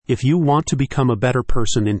If you want to become a better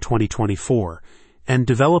person in 2024 and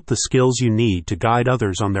develop the skills you need to guide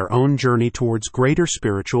others on their own journey towards greater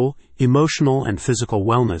spiritual, emotional, and physical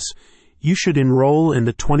wellness, you should enroll in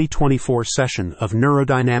the 2024 session of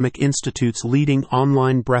Neurodynamic Institute's leading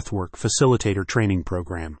online Breathwork Facilitator Training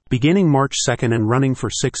Program. Beginning March 2nd and running for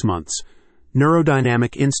 6 months,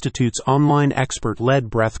 Neurodynamic Institute's online expert-led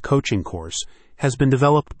breath coaching course has been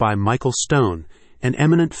developed by Michael Stone, an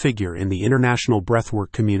eminent figure in the international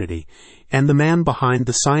breathwork community, and the man behind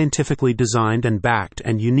the scientifically designed and backed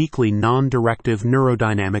and uniquely non-directive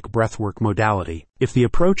neurodynamic breathwork modality. If the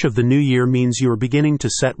approach of the new year means you are beginning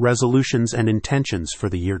to set resolutions and intentions for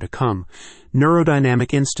the year to come,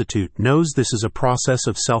 Neurodynamic Institute knows this is a process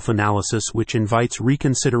of self-analysis which invites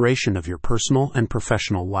reconsideration of your personal and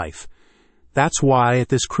professional life. That's why, at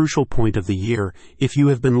this crucial point of the year, if you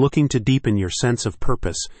have been looking to deepen your sense of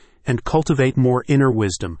purpose and cultivate more inner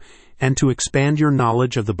wisdom, and to expand your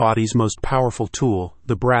knowledge of the body's most powerful tool,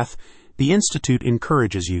 the breath, the Institute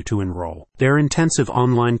encourages you to enroll. Their intensive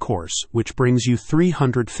online course, which brings you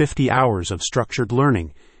 350 hours of structured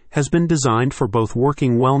learning, has been designed for both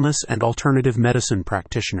working wellness and alternative medicine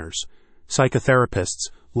practitioners,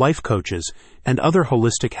 psychotherapists, life coaches, and other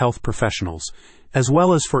holistic health professionals, as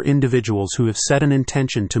well as for individuals who have set an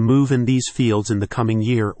intention to move in these fields in the coming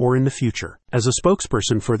year or in the future. As a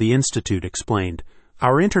spokesperson for the Institute explained,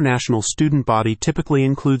 our international student body typically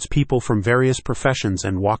includes people from various professions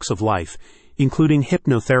and walks of life, including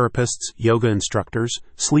hypnotherapists, yoga instructors,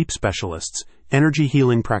 sleep specialists, energy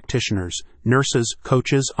healing practitioners, nurses,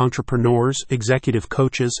 coaches, entrepreneurs, executive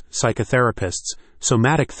coaches, psychotherapists,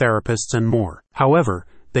 somatic therapists, and more. However,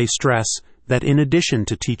 they stress that in addition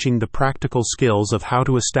to teaching the practical skills of how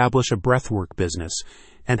to establish a breathwork business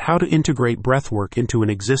and how to integrate breathwork into an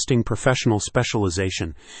existing professional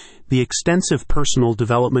specialization, the extensive personal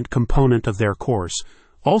development component of their course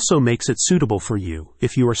also makes it suitable for you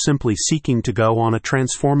if you are simply seeking to go on a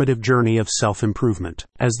transformative journey of self-improvement.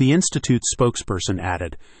 As the Institute's spokesperson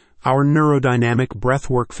added, our neurodynamic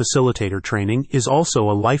breathwork facilitator training is also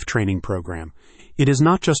a life training program. It is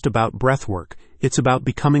not just about breathwork, it's about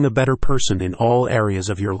becoming a better person in all areas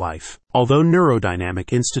of your life. Although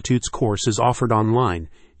Neurodynamic Institute's course is offered online,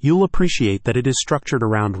 you'll appreciate that it is structured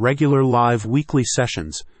around regular live weekly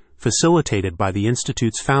sessions, facilitated by the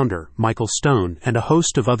Institute's founder, Michael Stone, and a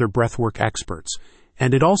host of other breathwork experts,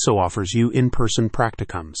 and it also offers you in-person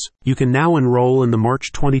practicums. You can now enroll in the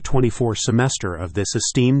March 2024 semester of this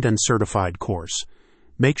esteemed and certified course.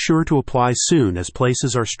 Make sure to apply soon, as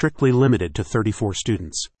places are strictly limited to 34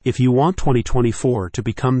 students. If you want 2024 to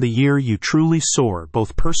become the year you truly soar,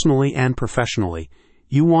 both personally and professionally,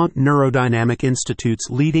 you want Neurodynamic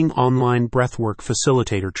Institute's leading online breathwork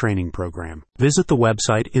facilitator training program. Visit the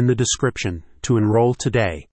website in the description to enroll today.